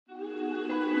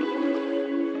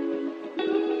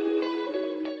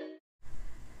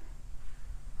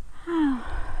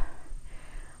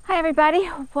everybody,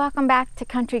 welcome back to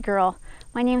Country Girl.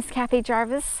 My name is Kathy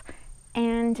Jarvis,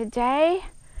 and today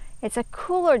it's a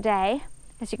cooler day.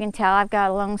 As you can tell, I've got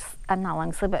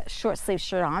a short sleeve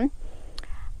shirt on,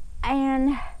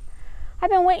 and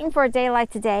I've been waiting for a day like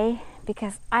today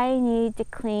because I need to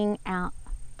clean out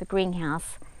the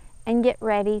greenhouse and get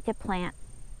ready to plant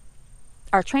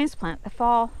or transplant the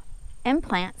fall and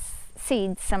plant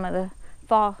seed some of the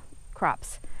fall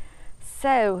crops.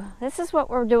 So this is what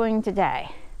we're doing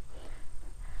today.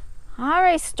 I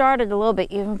already started a little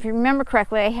bit. If you remember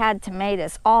correctly, I had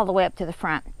tomatoes all the way up to the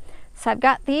front. So I've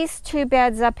got these two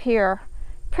beds up here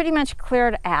pretty much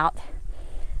cleared out.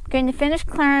 I'm going to finish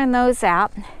clearing those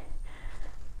out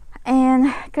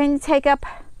and going to take up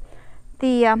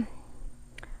the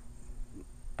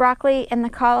broccoli and the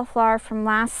cauliflower from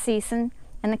last season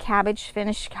and the cabbage,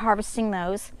 finish harvesting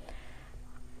those.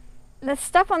 The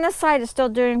stuff on this side is still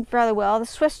doing rather well. The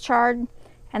Swiss chard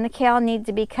and the kale need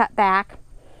to be cut back.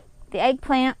 The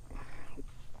eggplant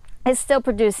is still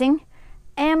producing,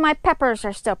 and my peppers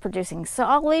are still producing. So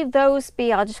I'll leave those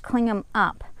be. I'll just clean them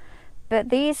up. But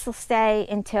these will stay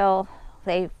until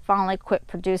they finally quit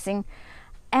producing.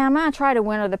 And I'm going to try to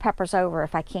winter the peppers over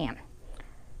if I can.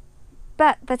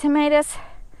 But the tomatoes,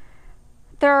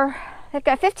 they've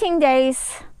got 15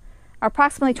 days, or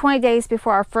approximately 20 days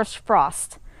before our first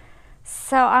frost.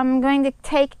 So I'm going to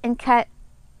take and cut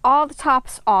all the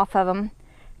tops off of them,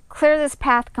 clear this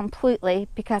path completely,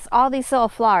 because all these little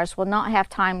flowers will not have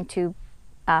time to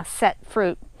set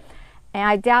fruit. And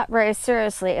I doubt very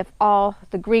seriously if all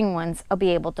the green ones will be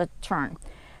able to turn.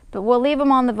 But we'll leave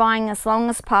them on the vine as long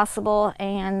as possible,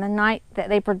 and the night that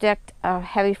they predict a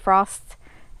heavy frost,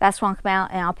 that's when I'll come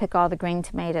out and I'll pick all the green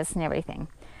tomatoes and everything.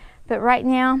 But right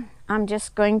now, I'm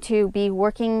just going to be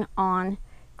working on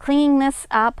cleaning this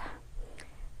up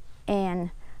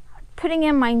and putting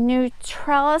in my new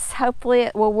trellis. Hopefully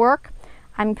it will work.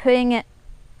 I'm putting it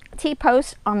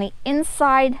T-post on the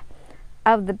inside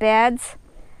of the beds,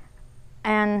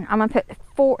 and I'm gonna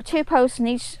put two posts in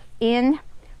each end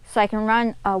so I can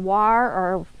run a wire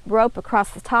or a rope across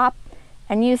the top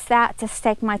and use that to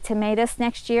stake my tomatoes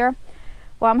next year.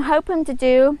 What I'm hoping to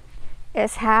do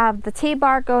is have the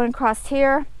T-bar going across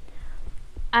here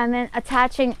and then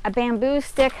attaching a bamboo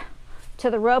stick to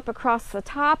the rope across the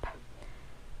top,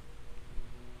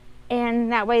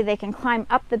 and that way they can climb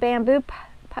up the bamboo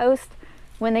post.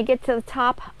 When they get to the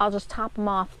top, I'll just top them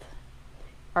off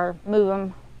or move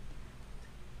them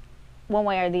one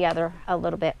way or the other a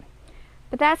little bit.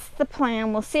 But that's the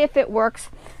plan. We'll see if it works.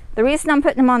 The reason I'm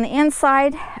putting them on the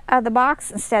inside of the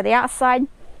box instead of the outside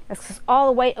is because all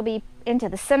the weight will be into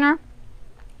the center,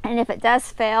 and if it does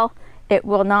fail, it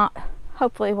will not,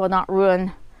 hopefully will not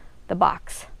ruin the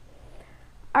box.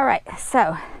 All right,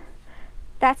 so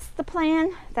that's the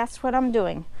plan. That's what I'm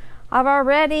doing. I've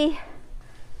already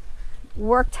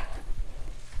worked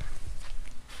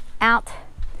out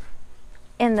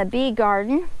in the bee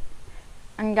garden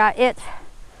and got it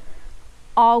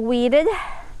all weeded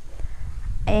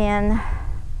and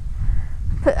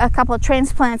put a couple of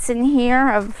transplants in here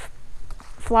of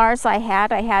flowers I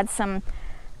had. I had some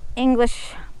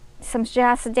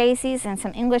Shasta daisies and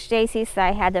some English daisies that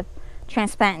I had to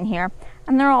transplant in here,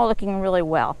 and they're all looking really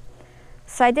well.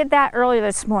 So I did that earlier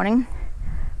this morning.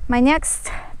 My next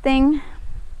thing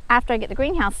after I get the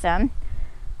greenhouse done,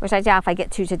 which I doubt if I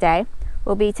get to today,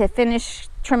 will be to finish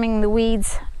trimming the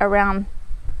weeds around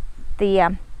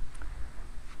the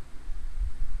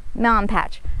melon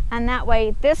patch. And that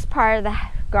way this part of the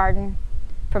garden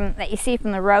that you see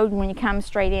from the road when you come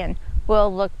straight in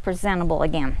will look presentable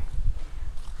again.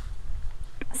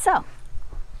 So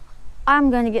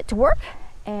I'm going to get to work,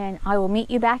 and I will meet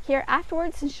you back here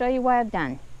afterwards and show you what I've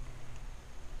done.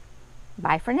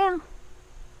 Bye for now.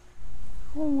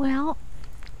 Well,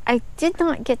 I did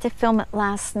not get to film it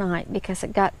last night because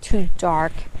it got too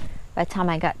dark by the time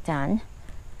I got done.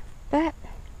 But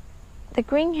the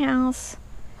greenhouse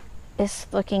is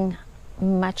looking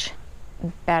much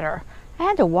better. I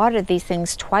had to water these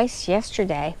things twice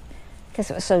yesterday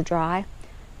because it was so dry.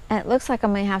 And it looks like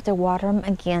I'm going to have to water them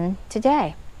again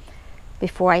today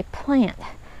before I plant.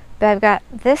 But I've got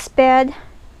this bed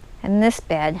and this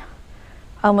bed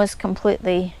almost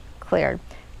completely cleared,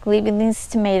 leaving these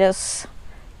tomatoes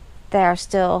that are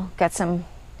still got some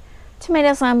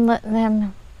tomatoes. I'm letting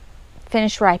them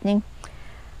finish ripening.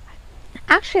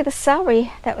 Actually, the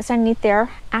celery that was underneath there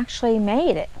actually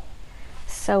made it,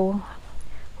 so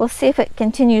we'll see if it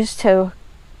continues to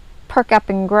perk up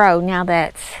and grow now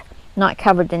that it's not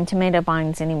covered in tomato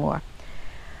vines anymore.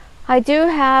 I do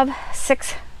have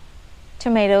 6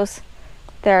 tomatoes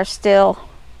that are still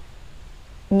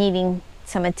needing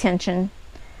some attention.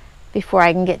 before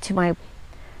I can get to my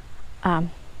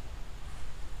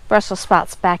Brussels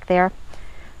sprouts back there.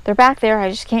 They're back there, I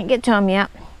just can't get to them yet.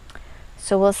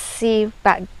 So we'll see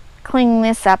about cleaning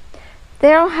this up. They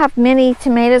don't have many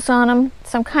tomatoes on them,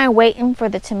 so I'm kind of waiting for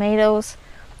the tomatoes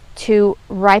to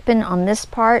ripen on this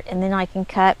part, and then I can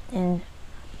cut, and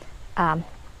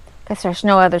because there's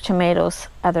no other tomatoes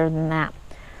other than that.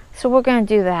 So we're going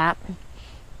to do that.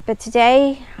 But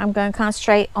today I'm going to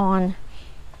concentrate on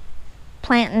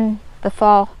planting the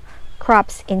fall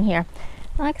crops in here.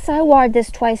 Like I said, I watered this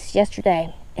twice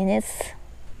yesterday, and it's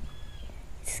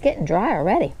getting dry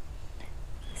already.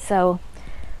 So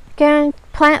going to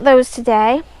plant those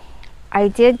today. I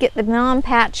did get the melon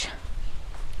patch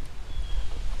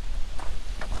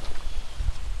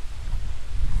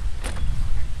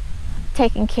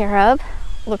taken care of.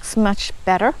 Looks much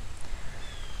better.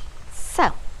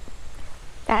 So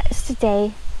that is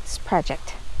today's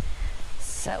project.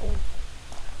 So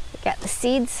we got the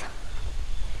seeds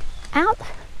out,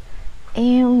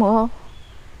 and we'll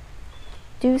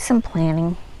do some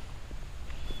planting.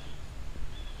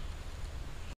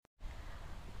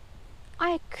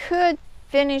 I could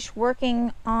finish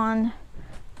working on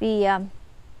the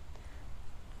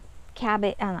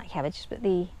cabbage, not cabbage, but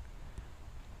the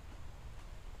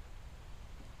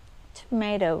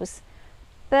tomatoes,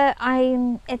 but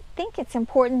I think it's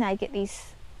important that I get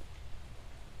these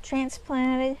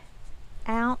transplanted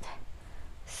out.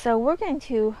 So we're going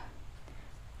to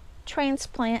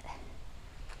transplant,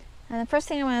 and the first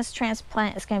thing I'm going to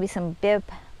transplant is going to be some Bibb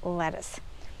lettuce.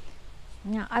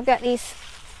 Now I've got these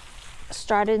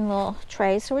started in little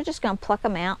trays, so we're just going to pluck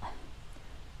them out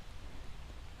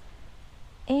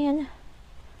and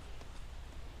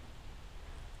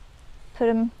put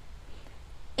them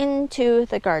into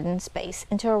the garden space,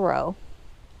 into a row.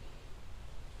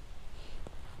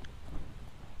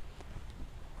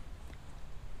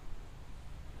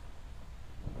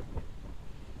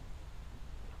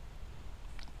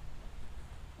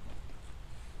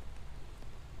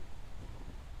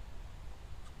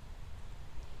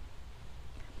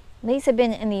 These have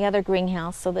been in the other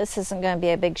greenhouse, so this isn't going to be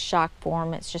a big shock for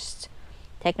them. It's just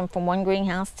taking them from one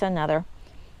greenhouse to another.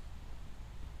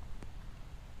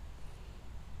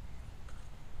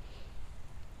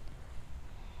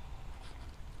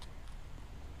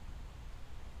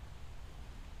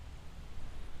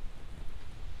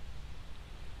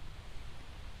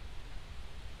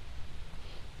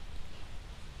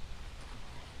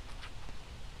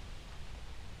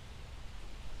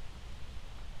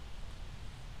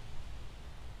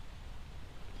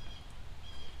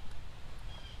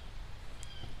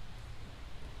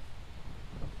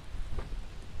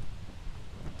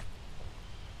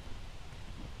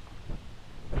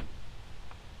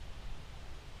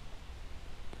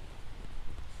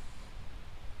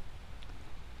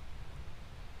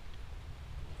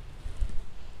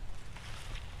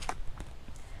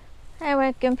 Anyway,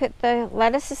 we're going to put the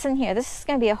lettuces in here. This is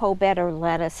going to be a whole bed of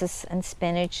lettuces and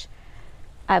spinach.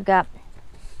 I've got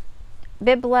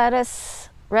Bibb lettuce,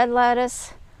 red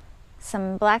lettuce,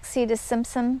 some black seeded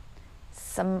Simpson,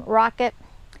 some rocket,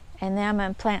 and then I'm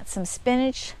going to plant some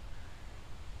spinach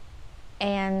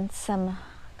and some, I'm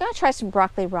going to try some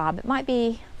broccoli rabe. It might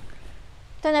be,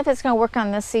 don't know if it's going to work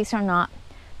on this season or not,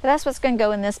 but that's what's going to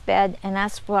go in this bed, and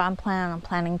that's what I'm planning on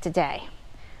planting today.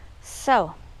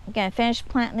 So I'm going to finish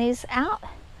planting these out,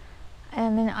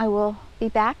 and then I will be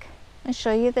back and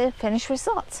show you the finished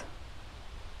results.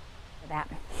 That.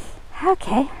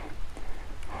 Okay.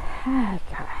 Oh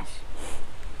gosh.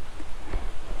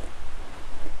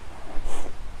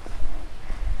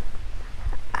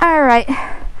 All right.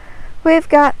 We've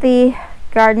got the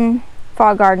garden,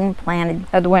 fall garden planted,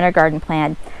 or the winter garden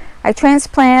planted. I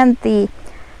transplanted the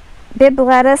Bibb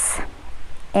lettuce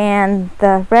and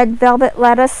the red velvet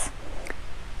lettuce,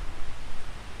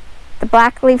 the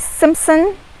black leaf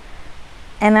Simpson,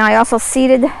 and then I also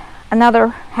seeded another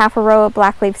half a row of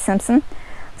black leaf Simpson,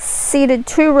 seeded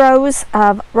 2 rows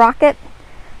of rocket,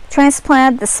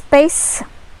 transplanted the space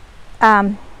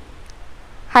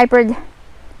hybrid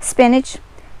spinach,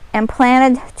 and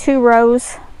planted 2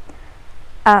 rows,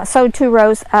 sowed 2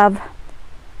 rows of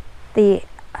the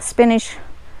spinach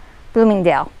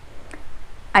Bloomingdale.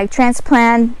 I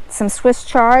transplanted some Swiss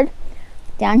chard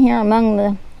down here among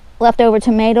the leftover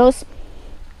tomatoes,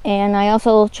 and I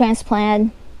also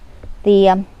transplanted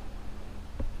the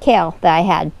kale that I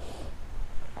had.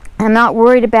 I'm not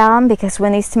worried about them because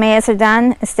when these tomatoes are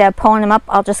done, instead of pulling them up,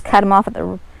 I'll just cut them off at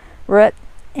the root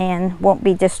and won't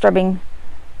be disturbing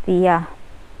the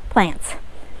plants.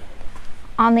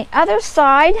 On the other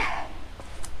side,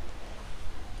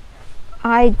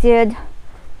 I did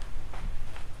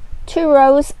 2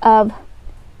 rows of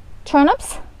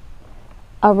turnips,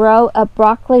 a row of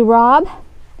broccoli rabe,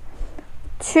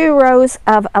 2 rows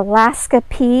of Alaska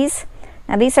peas.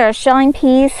 Now these are shelling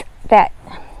peas that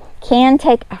can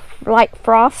take a light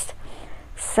frost,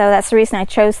 so that's the reason I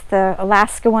chose the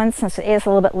Alaska ones, since it is a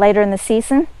little bit later in the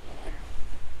season.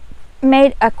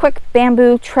 Made a quick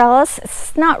bamboo trellis.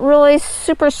 It's not really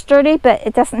super sturdy, but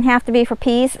it doesn't have to be for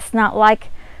peas. It's not like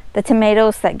the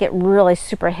tomatoes that get really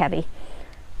super heavy.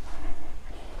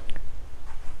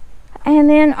 And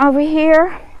then over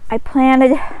here I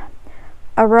planted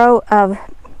a row of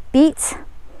beets.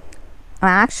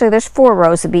 Well, actually there's 4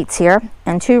 rows of beets here,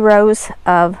 and 2 rows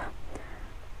of,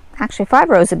 actually 5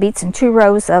 rows of beets and 2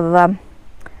 rows of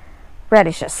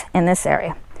radishes in this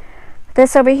area.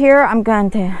 This over here,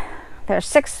 there are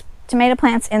 6 tomato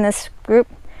plants in this group.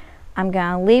 I'm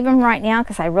going to leave them right now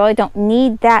because I really don't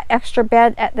need that extra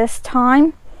bed at this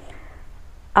time.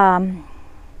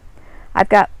 I've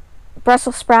got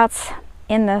Brussels sprouts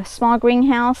in the small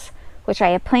greenhouse, which I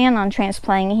had planned on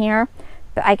transplanting here,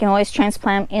 but I can always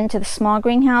transplant them into the small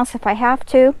greenhouse if I have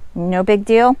to. No big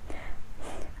deal.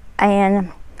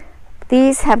 And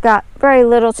these have got very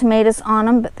little tomatoes on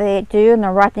them, but they do, and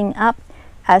they're ripening up.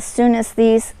 As soon as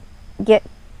these get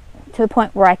to the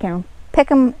point where I can pick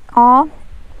them all,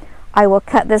 I will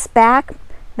cut this back.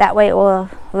 That way it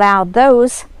will allow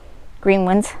those green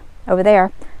ones over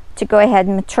there to go ahead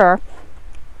and mature,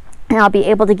 and I'll be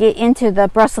able to get into the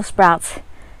Brussels sprouts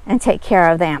and take care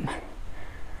of them.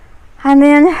 And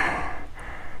then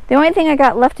the only thing I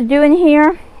got left to do in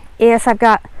here is I've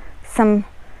got some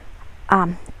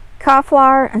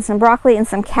cauliflower and some broccoli and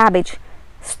some cabbage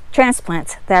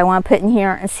transplants that I want to put in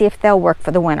here and see if they'll work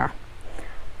for the winter.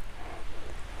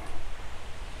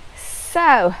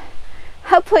 So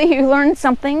hopefully you learned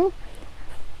something.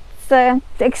 It's an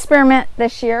experiment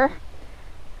this year.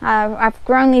 I've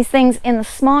grown these things in the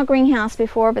small greenhouse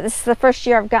before, but this is the first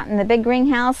year I've gotten the big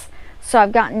greenhouse, so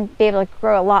I've gotten to be able to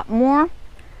grow a lot more.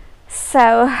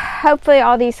 So hopefully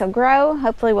all these will grow.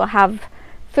 Hopefully we'll have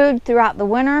food throughout the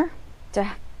winter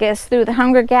to get us through the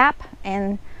hunger gap,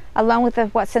 and along with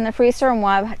what's in the freezer and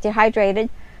while I'm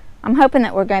dehydrated, I'm hoping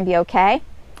that we're going to be okay.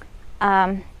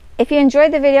 If you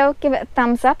enjoyed the video, give it a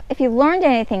thumbs up. If you learned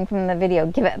anything from the video,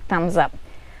 give it a thumbs up.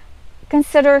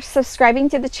 Consider subscribing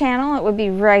to the channel. It would be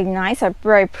very nice. I'd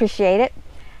very appreciate it.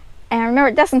 And remember,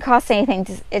 it doesn't cost anything.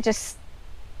 It just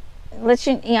lets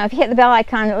you, if you hit the bell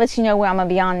icon, it lets you know where I'm going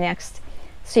to be on next,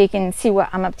 so you can see what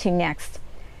I'm up to next.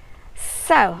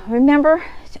 So remember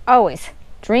to always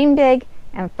dream big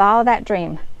and follow that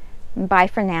dream. Bye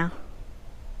for now.